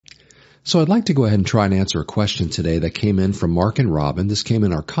So I'd like to go ahead and try and answer a question today that came in from Mark and Robin. This came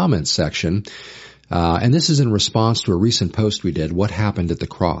in our comments section, and this is in response to a recent post we did, What Happened at the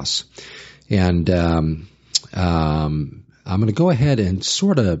Cross? And I'm going to go ahead and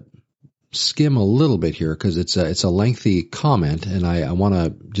sort of skim a little bit here because it's a lengthy comment, and I want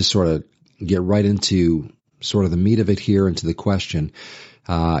to just sort of get right into sort of the meat of it here, into the question.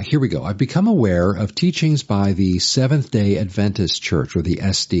 Here we go. I've become aware of teachings by the Seventh-day Adventist Church, or the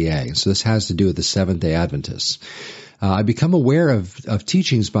SDA. So this has to do with the Seventh-day Adventists. I've become aware of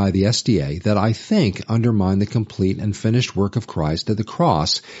teachings by the SDA that I think undermine the complete and finished work of Christ at the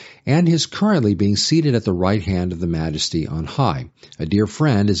cross and his currently being seated at the right hand of the Majesty on high. A dear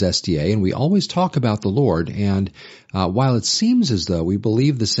friend is SDA, and we always talk about the Lord, and while it seems as though we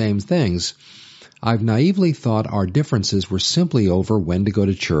believe the same things, I've naively thought our differences were simply over when to go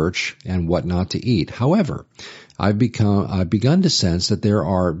to church and what not to eat. However, I've begun to sense that there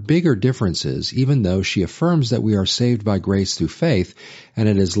are bigger differences, even though she affirms that we are saved by grace through faith, and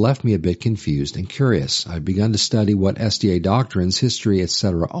it has left me a bit confused and curious. I've begun to study what SDA doctrines, history,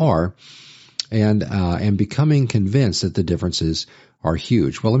 etc. are, and am becoming convinced that the differences are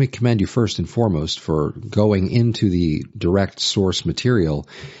huge. Well, let me commend you first and foremost for going into the direct source material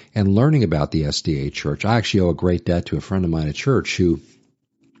and learning about the SDA church. I actually owe a great debt to a friend of mine at church who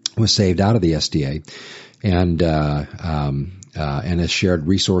was saved out of the SDA and has shared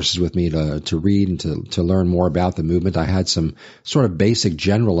resources with me to read and to learn more about the movement. I had some sort of basic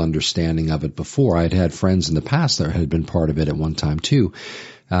general understanding of it before. I had friends in the past that had been part of it at one time too.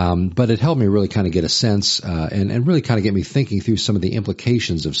 But it helped me really kind of get a sense and really kind of get me thinking through some of the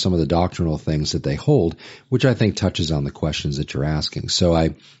implications of some of the doctrinal things that they hold, which I think touches on the questions that you're asking. So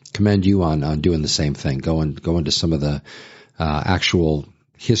I commend you on doing the same thing, go into some of the actual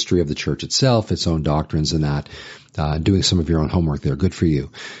history of the church itself, its own doctrines and that, doing some of your own homework there. Good for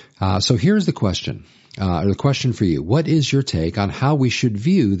you. So here's the question, or the question for you. What is your take on how we should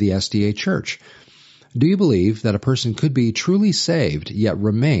view the SDA church? Do you believe that a person could be truly saved yet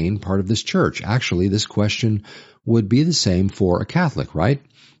remain part of this church? Actually, this question would be the same for a Catholic, right?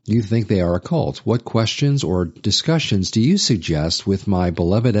 You think they are a cult. What questions or discussions do you suggest with my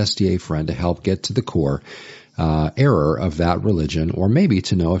beloved SDA friend to help get to the core error of that religion, or maybe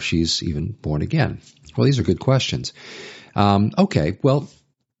to know if she's even born again? Well, these are good questions. Okay, well,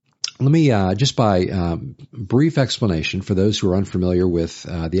 let me, just by brief explanation for those who are unfamiliar with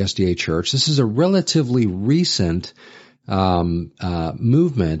the SDA Church, this is a relatively recent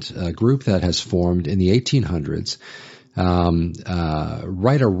movement, a group that has formed in the 1800s,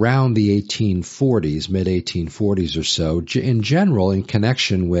 right around the 1840s, mid-1840s or so, in general, in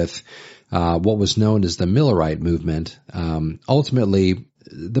connection with what was known as the Millerite movement. Ultimately,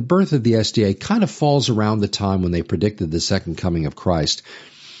 the birth of the SDA kind of falls around the time when they predicted the second coming of Christ,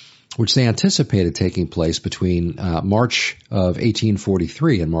 which they anticipated taking place between March of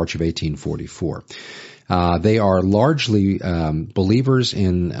 1843 and March of 1844. They are largely believers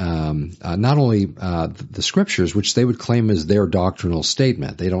in not only the scriptures, which they would claim as their doctrinal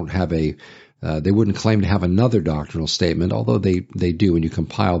statement. They don't have they wouldn't claim to have another doctrinal statement, although they do when you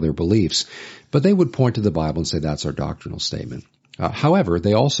compile their beliefs. But they would point to the Bible and say that's our doctrinal statement. However,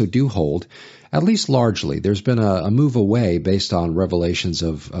 they also do hold, at least largely, there's been a move away based on revelations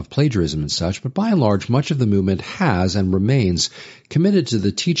of plagiarism and such, but by and large, much of the movement has and remains committed to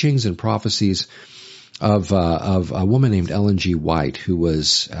the teachings and prophecies of a woman named Ellen G. White, who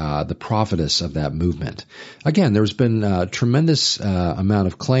was the prophetess of that movement. Again, there's been a tremendous amount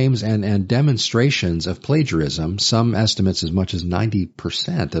of claims and demonstrations of plagiarism, some estimates as much as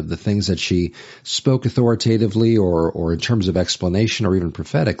 90% of the things that she spoke authoritatively or in terms of explanation or even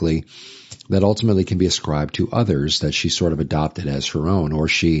prophetically that ultimately can be ascribed to others that she sort of adopted as her own, or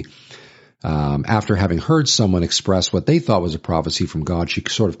she after having heard someone express what they thought was a prophecy from God, she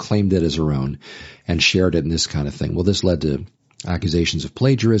sort of claimed it as her own and shared it in this kind of thing. Well, this led to accusations of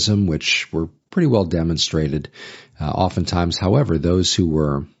plagiarism, which were pretty well demonstrated. Oftentimes, however, those who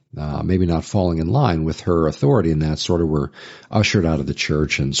were maybe not falling in line with her authority and that sort of were ushered out of the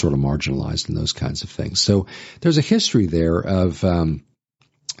church and sort of marginalized and those kinds of things. So there's a history there of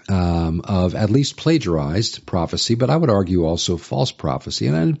at least plagiarized prophecy, but I would argue also false prophecy,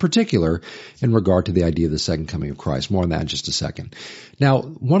 and in particular in regard to the idea of the second coming of Christ. More on that in just a second. Now,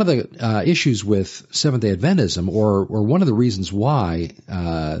 one of the issues with Seventh-day Adventism, or one of the reasons why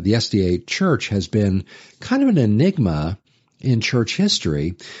the SDA Church has been kind of an enigma in church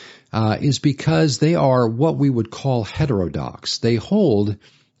history, is because they are what we would call heterodox. They hold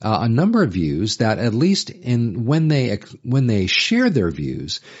a number of views that, at least when they share their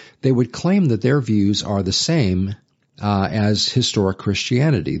views, they would claim that their views are the same as historic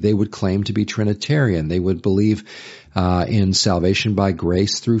Christianity. They would claim to be Trinitarian. They would believe in salvation by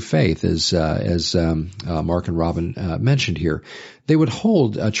grace through faith, as Mark and Robin mentioned here. They would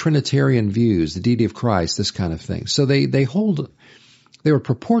hold Trinitarian views, the deity of Christ, this kind of thing. So they would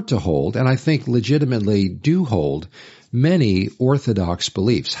purport to hold, and I think legitimately do hold, many orthodox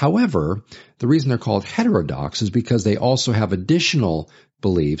beliefs. However, the reason they're called heterodox is because they also have additional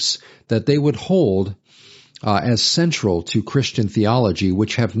beliefs that they would hold as central to Christian theology,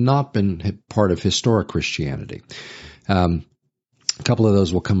 which have not been part of historic Christianity. A couple of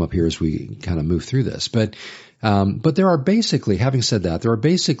those will come up here as we kind of move through this. But there are basically, having said that, there are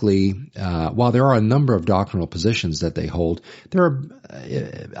basically, while there are a number of doctrinal positions that they hold,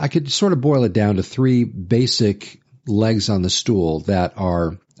 I could sort of boil it down to three basic legs on the stool that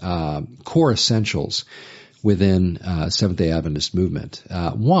are core essentials within Seventh-day Adventist movement.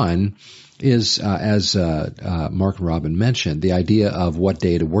 One is, as Mark and Robin mentioned, the idea of what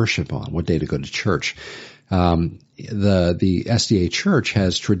day to worship on, what day to go to church. The SDA Church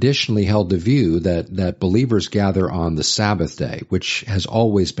has traditionally held the view that believers gather on the Sabbath day, which has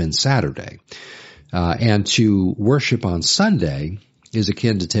always been Saturday. And to worship on Sunday is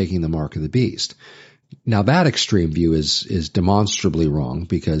akin to taking the mark of the beast. Now that extreme view is demonstrably wrong,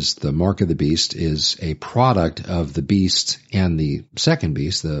 because the mark of the beast is a product of the beast and the second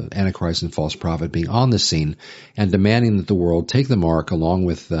beast, the Antichrist and false prophet, being on the scene and demanding that the world take the mark along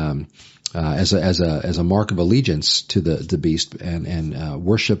with as a mark of allegiance to the beast, and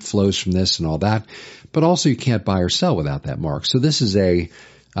worship flows from this and all that. But also you can't buy or sell without that mark. So this is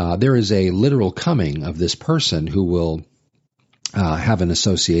there is a literal coming of this person who will have an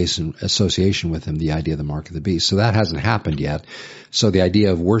association with him, the idea of the mark of the beast. So that hasn't happened yet. So the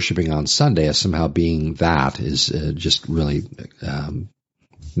idea of worshiping on Sunday as somehow being that is just really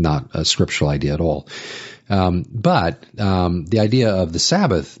not a scriptural idea at all. But the idea of the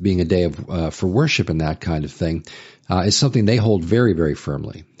Sabbath being a day for worship and that kind of thing is something they hold very, very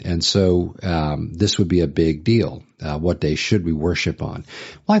firmly. And so this would be a big deal. What day should we worship on?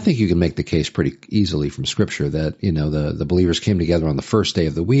 Well, I think you can make the case pretty easily from Scripture that, the believers came together on the first day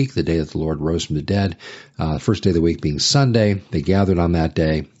of the week, the day that the Lord rose from the dead, the first day of the week being Sunday. They gathered on that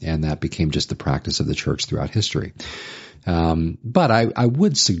day, and that became just the practice of the church throughout history. But I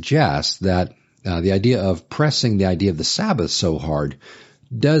would suggest that the idea of pressing the idea of the Sabbath so hard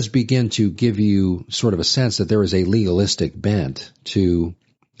does begin to give you sort of a sense that there is a legalistic bent to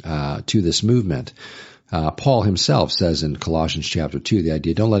this movement. Paul himself says in Colossians chapter 2, the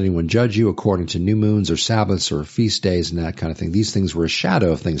idea, don't let anyone judge you according to new moons or Sabbaths or feast days and that kind of thing. These things were a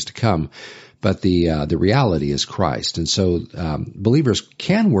shadow of things to come, but the reality is Christ. And so believers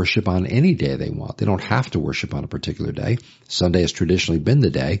can worship on any day they want. They don't have to worship on a particular day. Sunday has traditionally been the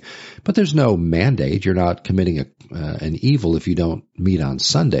day, but there's no mandate. You're not committing an evil if you don't meet on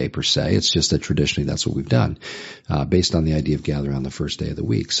Sunday per se. It's just that traditionally that's what we've done, based on the idea of gathering on the first day of the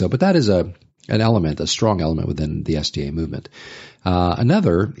week. So, but that is a strong element within the SDA movement.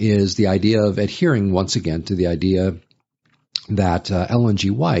 Another is the idea of adhering once again to the idea that Ellen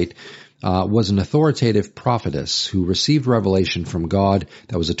G. White was an authoritative prophetess who received revelation from God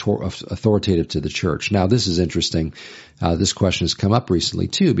that was authoritative to the church. Now, this is interesting. This question has come up recently,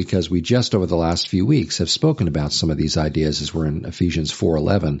 too, because we just over the last few weeks have spoken about some of these ideas as we're in Ephesians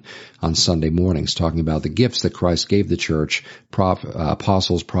 4:11 on Sunday mornings, talking about the gifts that Christ gave the church,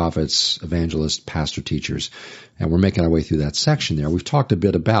 apostles, prophets, evangelists, pastor, teachers. And we're making our way through that section there. We've talked a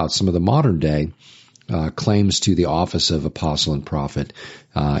bit about some of the modern day claims to the office of apostle and prophet,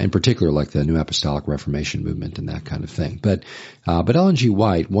 in particular like the New Apostolic Reformation movement and that kind of thing. But Ellen G.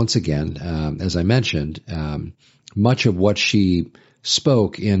 White, once again, as I mentioned, much of what she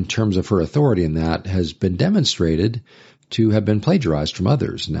spoke in terms of her authority in that has been demonstrated to have been plagiarized from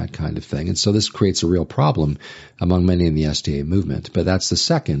others and that kind of thing. And so this creates a real problem among many in the SDA movement. But that's the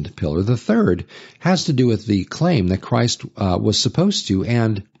second pillar. The third has to do with the claim that Christ was supposed to,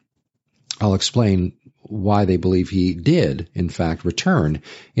 and I'll explain why they believe he did, in fact, return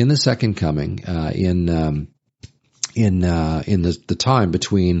in the second coming, in the time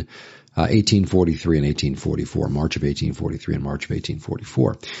between 1843 and 1844, March of 1843 and March of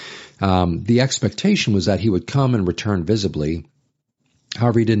 1844. The expectation was that he would come and return visibly.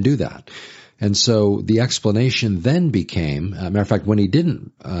 However, he didn't do that. And so the explanation then became, matter of fact, when he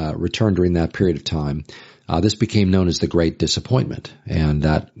didn't return during that period of time, this became known as the Great Disappointment, and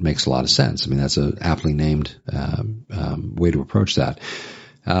that makes a lot of sense. I mean, that's an aptly named way to approach that.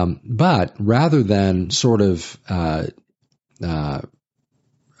 But rather than sort of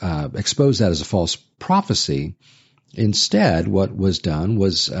expose that as a false prophecy, Instead, what was done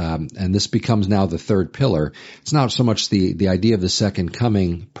was, and this becomes now the third pillar, it's not so much the idea of the second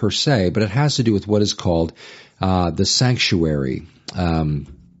coming per se, but it has to do with what is called the sanctuary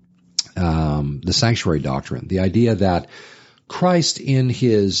doctrine. The idea that Christ in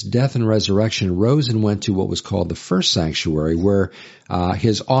his death and resurrection rose and went to what was called the first sanctuary, where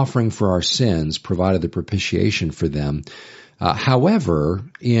his offering for our sins provided the propitiation for them. However,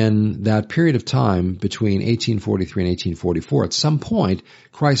 in that period of time between 1843 and 1844, at some point,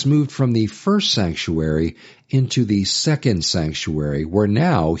 Christ moved from the first sanctuary into the second sanctuary, where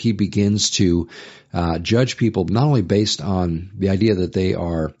now he begins to judge people not only based on the idea that they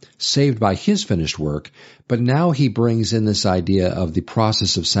are saved by his finished work, but now he brings in this idea of the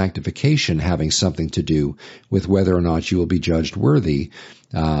process of sanctification having something to do with whether or not you will be judged worthy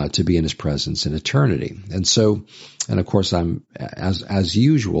to be in his presence in eternity. And so, and of course I'm, as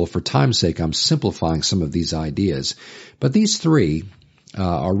usual, for time's sake, I'm simplifying some of these ideas. But these three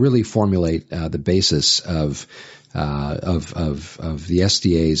are really formulate the basis of the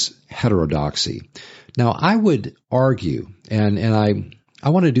SDA's heterodoxy. Now, I would argue, and I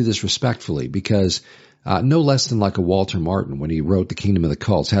want to do this respectfully, because no less than like a Walter Martin, when he wrote The Kingdom of the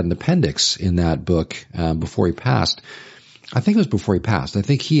Cults, had an appendix in that book before he passed. I think it was before he passed. I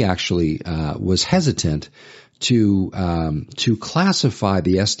think he actually was hesitant to classify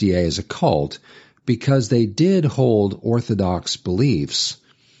the SDA as a cult, because they did hold orthodox beliefs,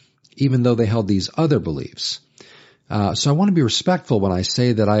 even though they held these other beliefs. So I want to be respectful when I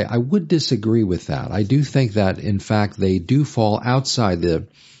say that I would disagree with that. I do think that, in fact, they do fall outside the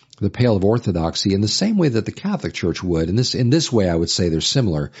pale of orthodoxy in the same way that the Catholic Church would. In this way, I would say they're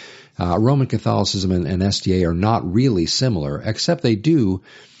similar. Roman Catholicism and SDA are not really similar, except they do,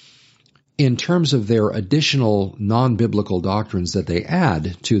 in terms of their additional non-biblical doctrines that they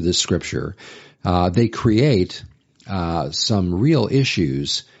add to the Scripture, they create some real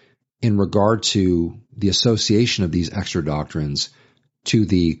issues in regard to the association of these extra doctrines to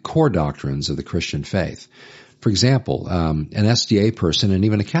the core doctrines of the Christian faith. For example, an SDA person, and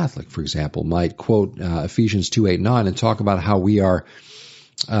even a Catholic, for example, might quote Ephesians 2:8-9 and talk about how we are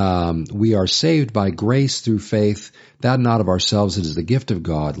saved by grace through faith, that not of ourselves, it is the gift of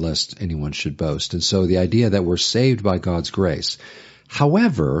God, lest anyone should boast. And so the idea that we're saved by God's grace.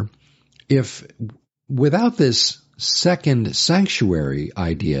 However, if without this second sanctuary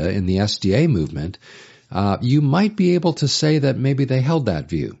idea in the SDA movement, you might be able to say that maybe they held that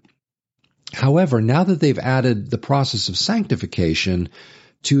view. However, now that they've added the process of sanctification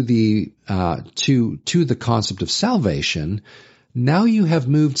to the concept of salvation, now you have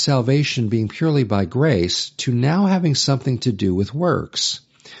moved salvation being purely by grace to now having something to do with works,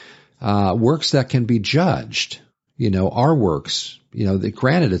 works that can be judged. Our works.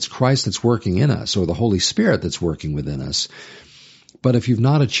 Granted, it's Christ that's working in us, or the Holy Spirit that's working within us. But if you've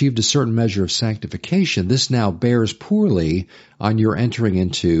not achieved a certain measure of sanctification, this now bears poorly on your entering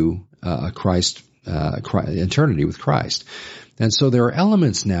into eternity with Christ. And so there are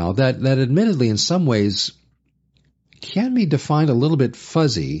elements now that admittedly in some ways can be defined a little bit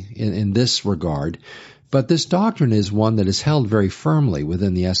fuzzy in this regard, but this doctrine is one that is held very firmly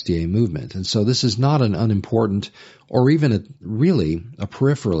within the SDA movement. And so this is not an unimportant or even really a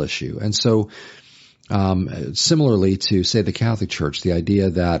peripheral issue. And so similarly to, say, the Catholic Church, the idea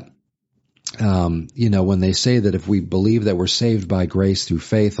that when they say that if we believe that we're saved by grace through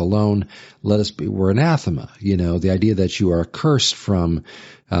faith alone, we're anathema. The idea that you are cursed from,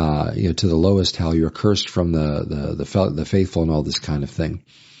 to the lowest hell, you're cursed from the faithful and all this kind of thing.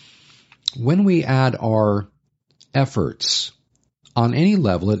 When we add our efforts on any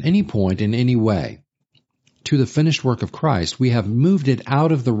level, at any point, in any way, to the finished work of Christ, we have moved it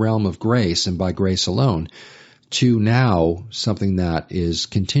out of the realm of grace and by grace alone to now something that is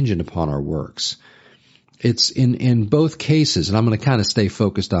contingent upon our works. It's in both cases, and I'm going to kind of stay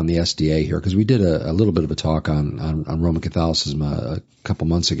focused on the SDA here because we did a little bit of a talk on Roman Catholicism a couple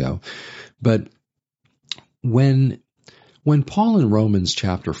months ago. But when Paul in Romans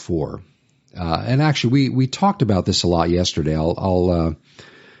chapter 4, and actually we talked about this a lot yesterday. I'll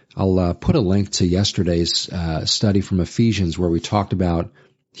put a link to yesterday's study from Ephesians where we talked about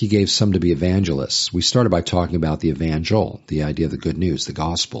he gave some to be evangelists. We started by talking about the evangel, the idea of the good news, the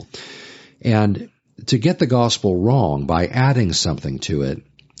gospel. And to get the gospel wrong by adding something to it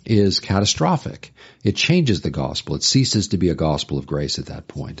is catastrophic. It changes the gospel. It ceases to be a gospel of grace at that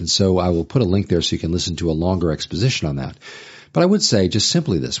point. And so I will put a link there so you can listen to a longer exposition on that. But I would say just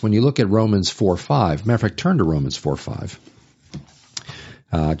simply this. When you look at Romans 4:5, matter of fact, turn to Romans 4:5,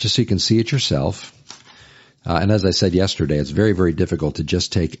 just so you can see it yourself. And as I said yesterday, it's very, very difficult to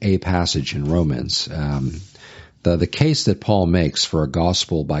just take a passage in Romans. The case that Paul makes for a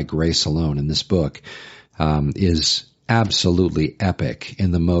gospel by grace alone in this book is absolutely epic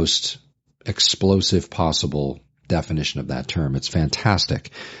in the most explosive possible definition of that term. It's fantastic.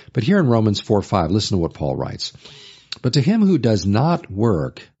 But here in Romans 4:5, listen to what Paul writes. But to him who does not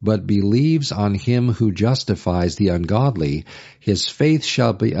work, but believes on him who justifies the ungodly, his faith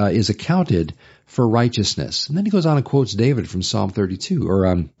shall be is accounted for righteousness. And then he goes on and quotes David from Psalm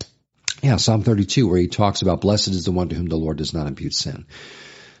 32, Psalm 32, where he talks about blessed is the one to whom the Lord does not impute sin.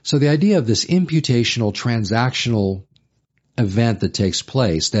 So the idea of this imputational, transactional event that takes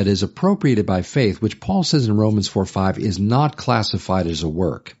place that is appropriated by faith, which Paul says in Romans 4:5 is not classified as a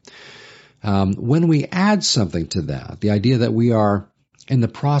work. When we add something to that, the idea that we are in the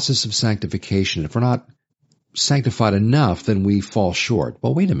process of sanctification, if we're not sanctified enough, then we fall short.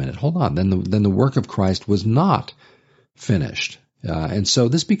 Well, wait a minute, hold on. Then the work of Christ was not finished. And so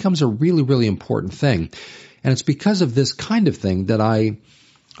this becomes a really, really important thing. And it's because of this kind of thing that I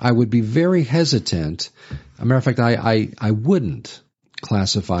would be very hesitant. As a matter of fact, I wouldn't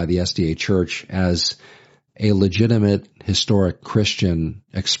classify the SDA Church as a legitimate historic Christian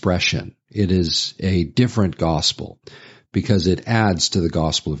expression. It is a different gospel because it adds to the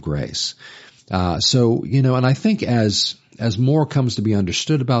gospel of grace. And I think as more comes to be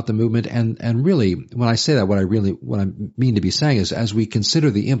understood about the movement, and really, when I say that, what I mean to be saying is, as we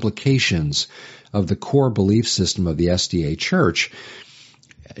consider the implications of the core belief system of the SDA Church,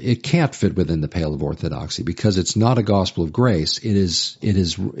 it can't fit within the pale of orthodoxy because it's not a gospel of grace. It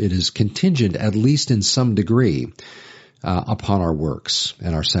is contingent, at least in some degree, upon our works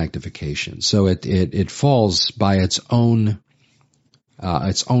and our sanctification. So it falls by its own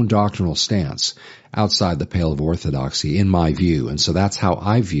doctrinal stance outside the pale of orthodoxy, in my view. And so that's how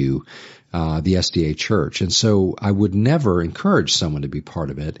I view the SDA Church. And so I would never encourage someone to be part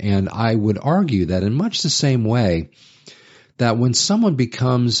of it. And I would argue that in much the same way that when someone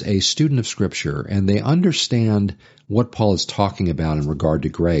becomes a student of Scripture and they understand what Paul is talking about in regard to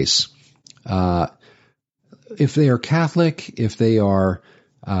grace, if they are Catholic, if they are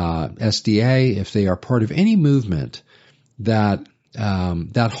SDA, if they are part of any movement that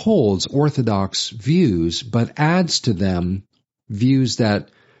holds Orthodox views, but adds to them views that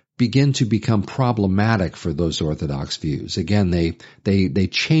begin to become problematic for those Orthodox views. Again, they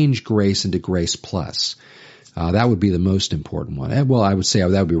change grace into grace plus. That would be the most important one. And, well, I would say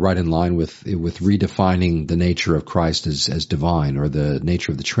that would be right in line with redefining the nature of Christ as divine, or the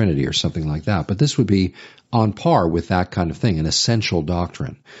nature of the Trinity, or something like that. But this would be on par with that kind of thing, an essential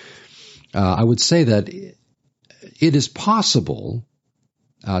doctrine. I would say that it is possible,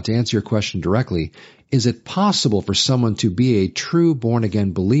 to answer your question directly, is it possible for someone to be a true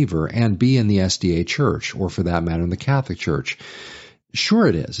born-again believer and be in the SDA Church, or for that matter in the Catholic Church? Sure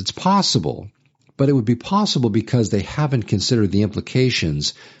it is. It's possible. But it would be possible because they haven't considered the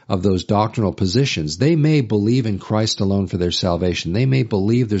implications of those doctrinal positions. They may believe in Christ alone for their salvation. They may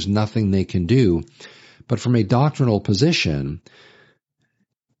believe there's nothing they can do. But from a doctrinal position,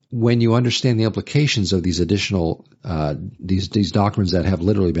 when you understand the implications of these additional, these doctrines that have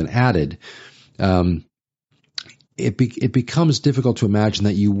literally been added, it becomes difficult to imagine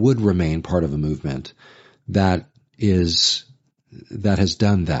that you would remain part of a movement that has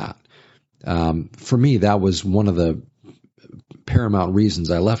done that. For me, that was one of the paramount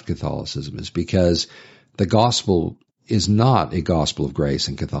reasons I left Catholicism, is because the gospel is not a gospel of grace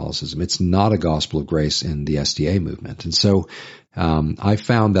in Catholicism. It's not a gospel of grace in the SDA movement. And so I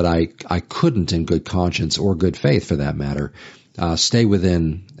found that I couldn't, in good conscience or good faith for that matter, stay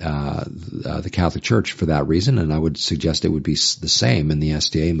within the Catholic Church for that reason, and I would suggest it would be the same in the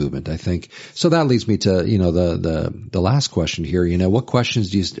SDA movement, I think. So that leads me to the last question here. What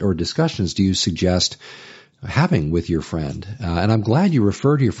questions or discussions do you suggest having with your friend? And I'm glad you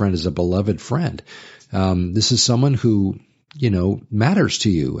refer to your friend as a beloved friend. This is someone who matters to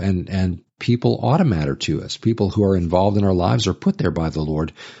you, and people ought to matter to us. People who are involved in our lives are put there by the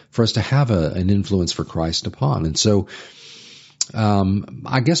Lord for us to have an influence for Christ upon. And so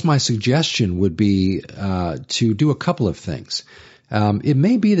I guess my suggestion would be to do a couple of things. It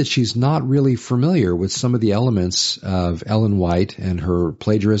may be that she's not really familiar with some of the elements of Ellen White and her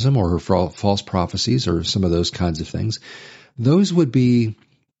plagiarism or her false prophecies or some of those kinds of things. Those would be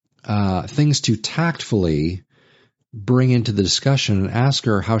things to tactfully bring into the discussion and ask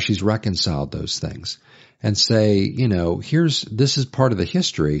her how she's reconciled those things, and say, this is part of the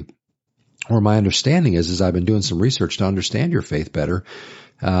history. Or my understanding is I've been doing some research to understand your faith better.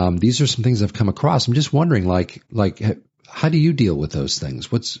 These are some things I've come across. I'm just wondering, like, how do you deal with those things?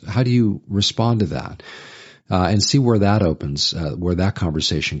 How do you respond to that? and see where that opens, where that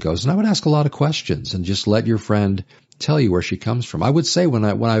conversation goes. And I would ask a lot of questions and just let your friend tell you where she comes from. I would say when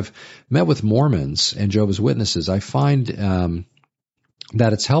I've met with Mormons and Jehovah's Witnesses, I find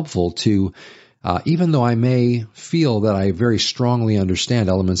that it's helpful to, even though I may feel that I very strongly understand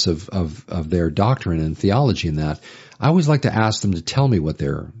elements of their doctrine and theology in that, I always like to ask them to tell me what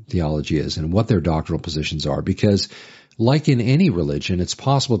their theology is and what their doctrinal positions are, because like in any religion, it's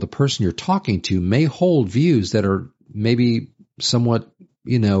possible the person you're talking to may hold views that are maybe somewhat,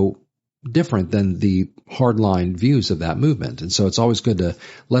 different than the hardline views of that movement. And so it's always good to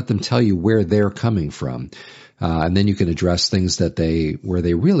let them tell you where they're coming from. And then you can address things where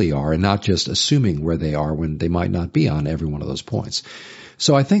they really are, and not just assuming where they are when they might not be on every one of those points.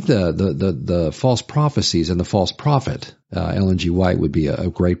 So I think the false prophecies and the false prophet, Ellen G. White, would be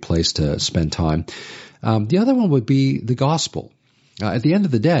a great place to spend time. The other one would be the gospel. At the end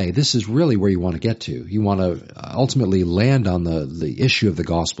of the day, this is really where you want to get to. You want to ultimately land on the issue of the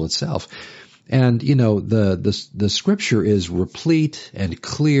gospel itself. And, the scripture is replete and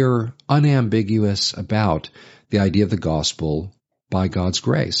clear, unambiguous about the idea of the gospel by God's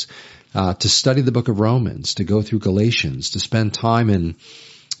grace. To study the book of Romans, to go through Galatians, to spend time in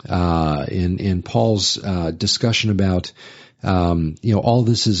Paul's discussion about all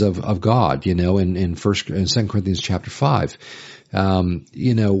this is of God, in 2 Corinthians chapter 5.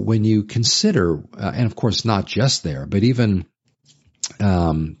 When you consider, and of course not just there, but even,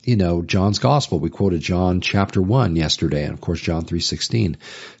 John's gospel, we quoted John chapter 1 yesterday, and of course John 3:16,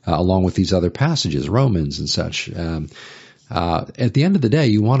 along with these other passages, Romans and such. At the end of the day,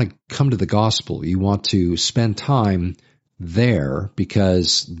 you want to come to the gospel. You want to spend time there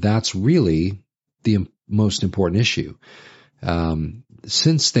because that's really the most important issue.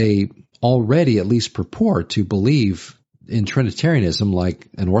 Since they already at least purport to believe in Trinitarianism like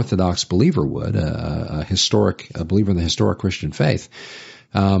an Orthodox believer would, a believer in the historic Christian faith,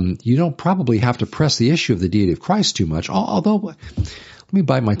 you don't probably have to press the issue of the deity of Christ too much, although let me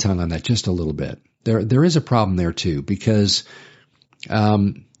bite my tongue on that just a little bit. There is a problem there too, because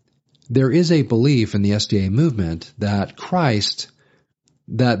there is a belief in the SDA movement that Christ,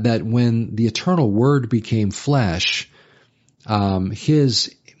 that when the eternal Word became flesh, I'm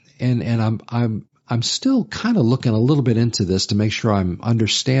still kind of looking a little bit into this to make sure I'm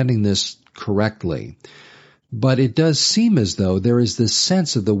understanding this correctly. But it does seem as though there is this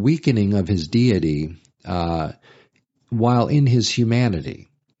sense of the weakening of his deity while in his humanity.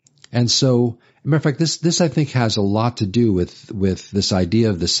 And so, matter of fact, this I think has a lot to do with this idea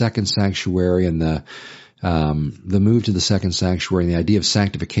of the second sanctuary and the move to the second sanctuary and the idea of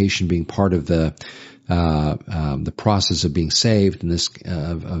sanctification being part of the process of being saved and this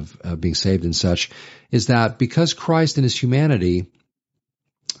of being saved and such, is that because Christ in his humanity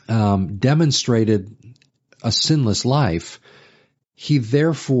demonstrated a sinless life, he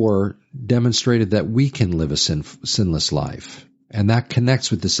therefore demonstrated that we can live a sinless life. And that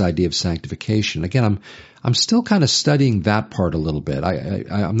connects with this idea of sanctification. Again, I'm still kind of studying that part a little bit.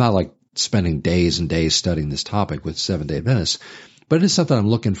 I'm not like spending days and days studying this topic with Seventh-day Adventists, but it is something I'm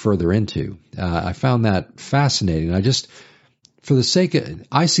looking further into. I found that fascinating. I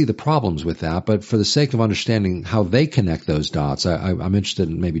see the problems with that, but for the sake of understanding how they connect those dots, I'm interested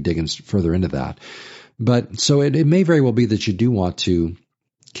in maybe digging further into that. But so it may very well be that you do want to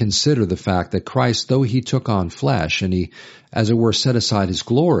consider the fact that Christ, though he took on flesh and he, as it were, set aside his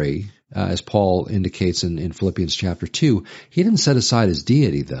glory, as Paul indicates in Philippians chapter 2, he didn't set aside his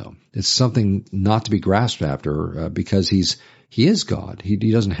deity, though. It's something not to be grasped after because he is God. He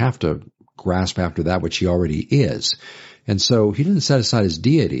doesn't have to grasp after that which he already is. And so he didn't set aside his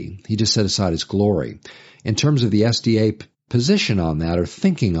deity. He just set aside his glory. In terms of the SDA position on that or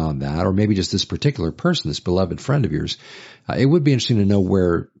thinking on that, or maybe just this particular person, this beloved friend of yours, it would be interesting to know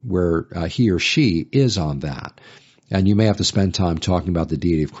where he or she is on that. And you may have to spend time talking about the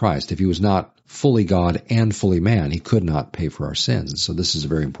deity of Christ. If he was not fully God and fully man, he could not pay for our sins. And so this is a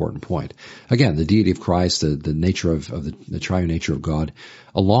very important point. Again, the deity of Christ, the nature of the triune nature of God,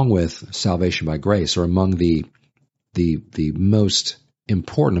 along with salvation by grace, are among the most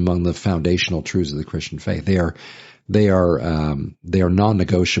important, among the foundational truths of the Christian faith. They are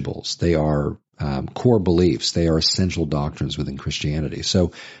non-negotiables. They are core beliefs. They are essential doctrines within Christianity.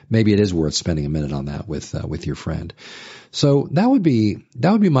 So maybe it is worth spending a minute on that with your friend. So that would be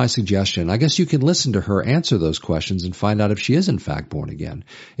my suggestion. I guess you can listen to her answer those questions and find out if she is in fact born again.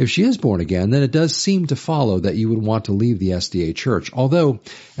 If she is born again, then it does seem to follow that you would want to leave the SDA Church. Although,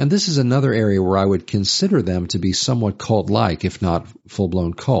 and this is another area where I would consider them to be somewhat cult-like, if not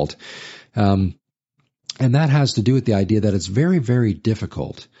full-blown cult. And that has to do with the idea that it's very, very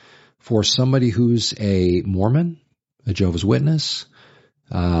difficult for somebody who's a Mormon, a Jehovah's Witness,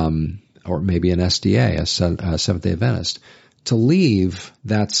 or maybe an SDA, a Seventh-day Adventist, to leave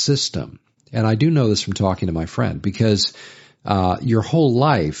that system. And I do know this from talking to my friend, because your whole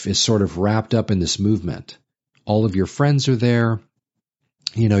life is sort of wrapped up in this movement. All of your friends are there.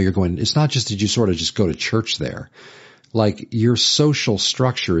 You know, you're going, it's not just that you sort of just go to church there. Like, your social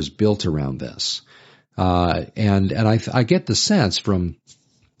structure is built around this. And I get the sense from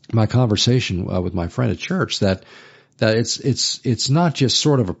my conversation with my friend at church that it's not just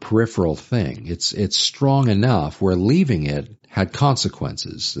sort of a peripheral thing. It's strong enough where leaving it had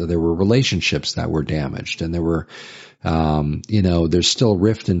consequences. There were relationships that were damaged, and there were, there's still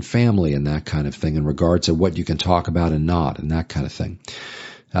rift in family and that kind of thing in regards to what you can talk about and not, and that kind of thing.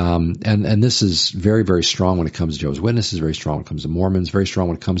 And this is very, very strong when it comes to Jehovah's Witnesses, very strong when it comes to Mormons, very strong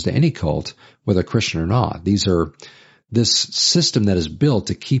when it comes to any cult, whether Christian or not. This system that is built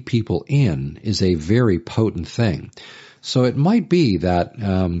to keep people in is a very potent thing. So it might be that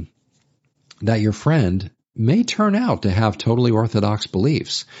your friend may turn out to have totally orthodox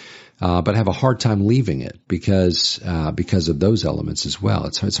beliefs, but have a hard time leaving it because of those elements as well.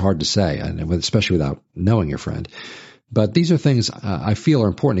 It's hard to say, and especially without knowing your friend. But these are things I feel are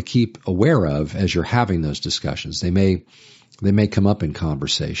important to keep aware of as you're having those discussions. They may come up in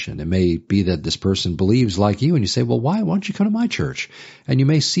conversation. It may be that this person believes like you, and you say, well, why don't you come to my church? And you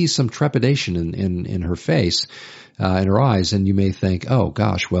may see some trepidation in her face, in her eyes, and you may think, oh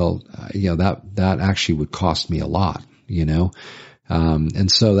gosh, well, that actually would cost me a lot,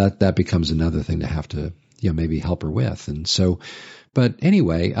 and so that becomes another thing to have to, maybe help her with. And so, but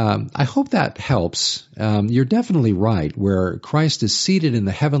anyway, I hope that helps. You're definitely right, where Christ is seated in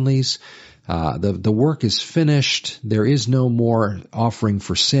the heavenlies. The work is finished. There is no more offering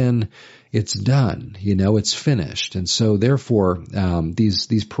for sin. It's done. It's finished. And so therefore,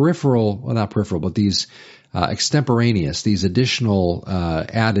 these peripheral, well, not peripheral, but these extemporaneous, these additional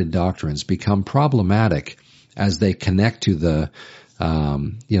added doctrines become problematic as they connect to the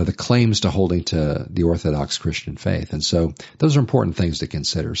claims to holding to the Orthodox Christian faith. And so those are important things to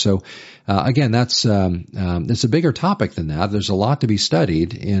consider. So, again, it's a bigger topic than that. There's a lot to be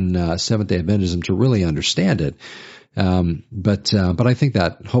studied in Seventh-day Adventism to really understand it. But I think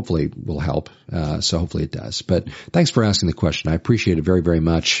that hopefully will help. So hopefully it does. But thanks for asking the question. I appreciate it very, very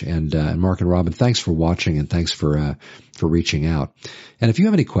much. And Mark and Robin, thanks for watching, and thanks for reaching out. And if you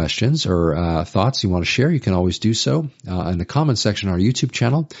have any questions or thoughts you want to share, you can always do so in the comments section on our YouTube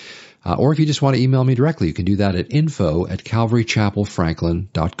channel. Or if you just want to email me directly, you can do that at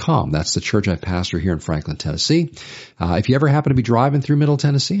info@calvarychapelfranklin.com. That's the church I pastor here in Franklin, Tennessee. If you ever happen to be driving through Middle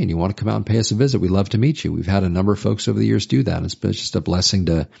Tennessee and you want to come out and pay us a visit, we'd love to meet you. We've had a number of folks over the years do that. It's just a blessing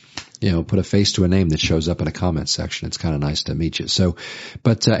to, put a face to a name that shows up in a comment section. It's kind of nice to meet you. So,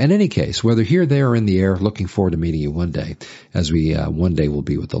 but in any case, whether here, there, or in the air, looking forward to meeting you one day, as we one day will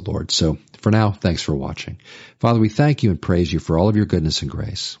be with the Lord. So for now, thanks for watching. Father, we thank you and praise you for all of your goodness and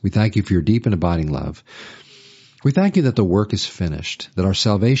grace. We thank you for your deep and abiding love. We thank you that the work is finished, that our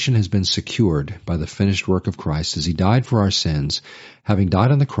salvation has been secured by the finished work of Christ as he died for our sins, having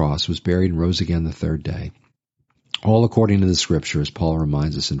died on the cross, was buried, and rose again the third day. All according to the Scripture, as Paul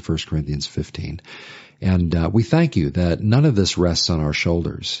reminds us in 1 Corinthians 15. And we thank you that none of this rests on our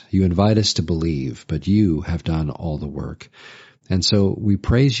shoulders. You invite us to believe, but you have done all the work. And so we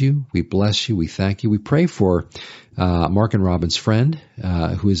praise you, we bless you, we thank you. We pray for Mark and Robin's friend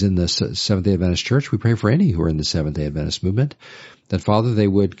who is in the Seventh-day Adventist Church. We pray for any who are in the Seventh-day Adventist movement, that, Father, they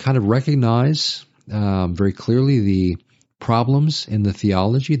would kind of recognize very clearly the problems in the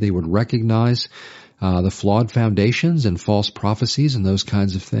theology. They would recognize the flawed foundations and false prophecies and those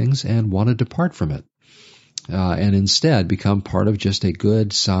kinds of things, and want to depart from it, and instead become part of just a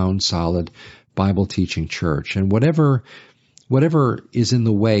good, sound, solid Bible-teaching church. And whatever is in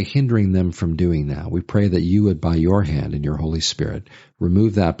the way hindering them from doing that, we pray that you would, by your hand and your Holy Spirit,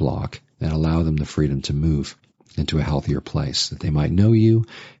 remove that block and allow them the freedom to move into a healthier place, that they might know you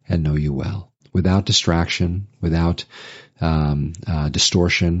and know you well, without distraction, without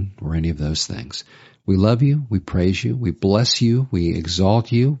distortion, or any of those things. We love you, we praise you, we bless you, we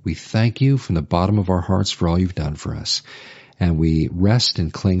exalt you, we thank you from the bottom of our hearts for all you've done for us. And we rest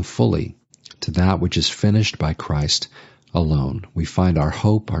and cling fully to that which is finished by Christ alone. We find our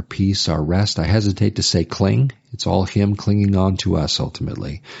hope, our peace, our rest. I hesitate to say cling. It's all him clinging on to us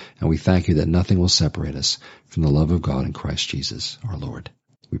ultimately. And we thank you that nothing will separate us from the love of God in Christ Jesus, our Lord.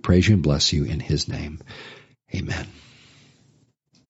 We praise you and bless you in his name. Amen.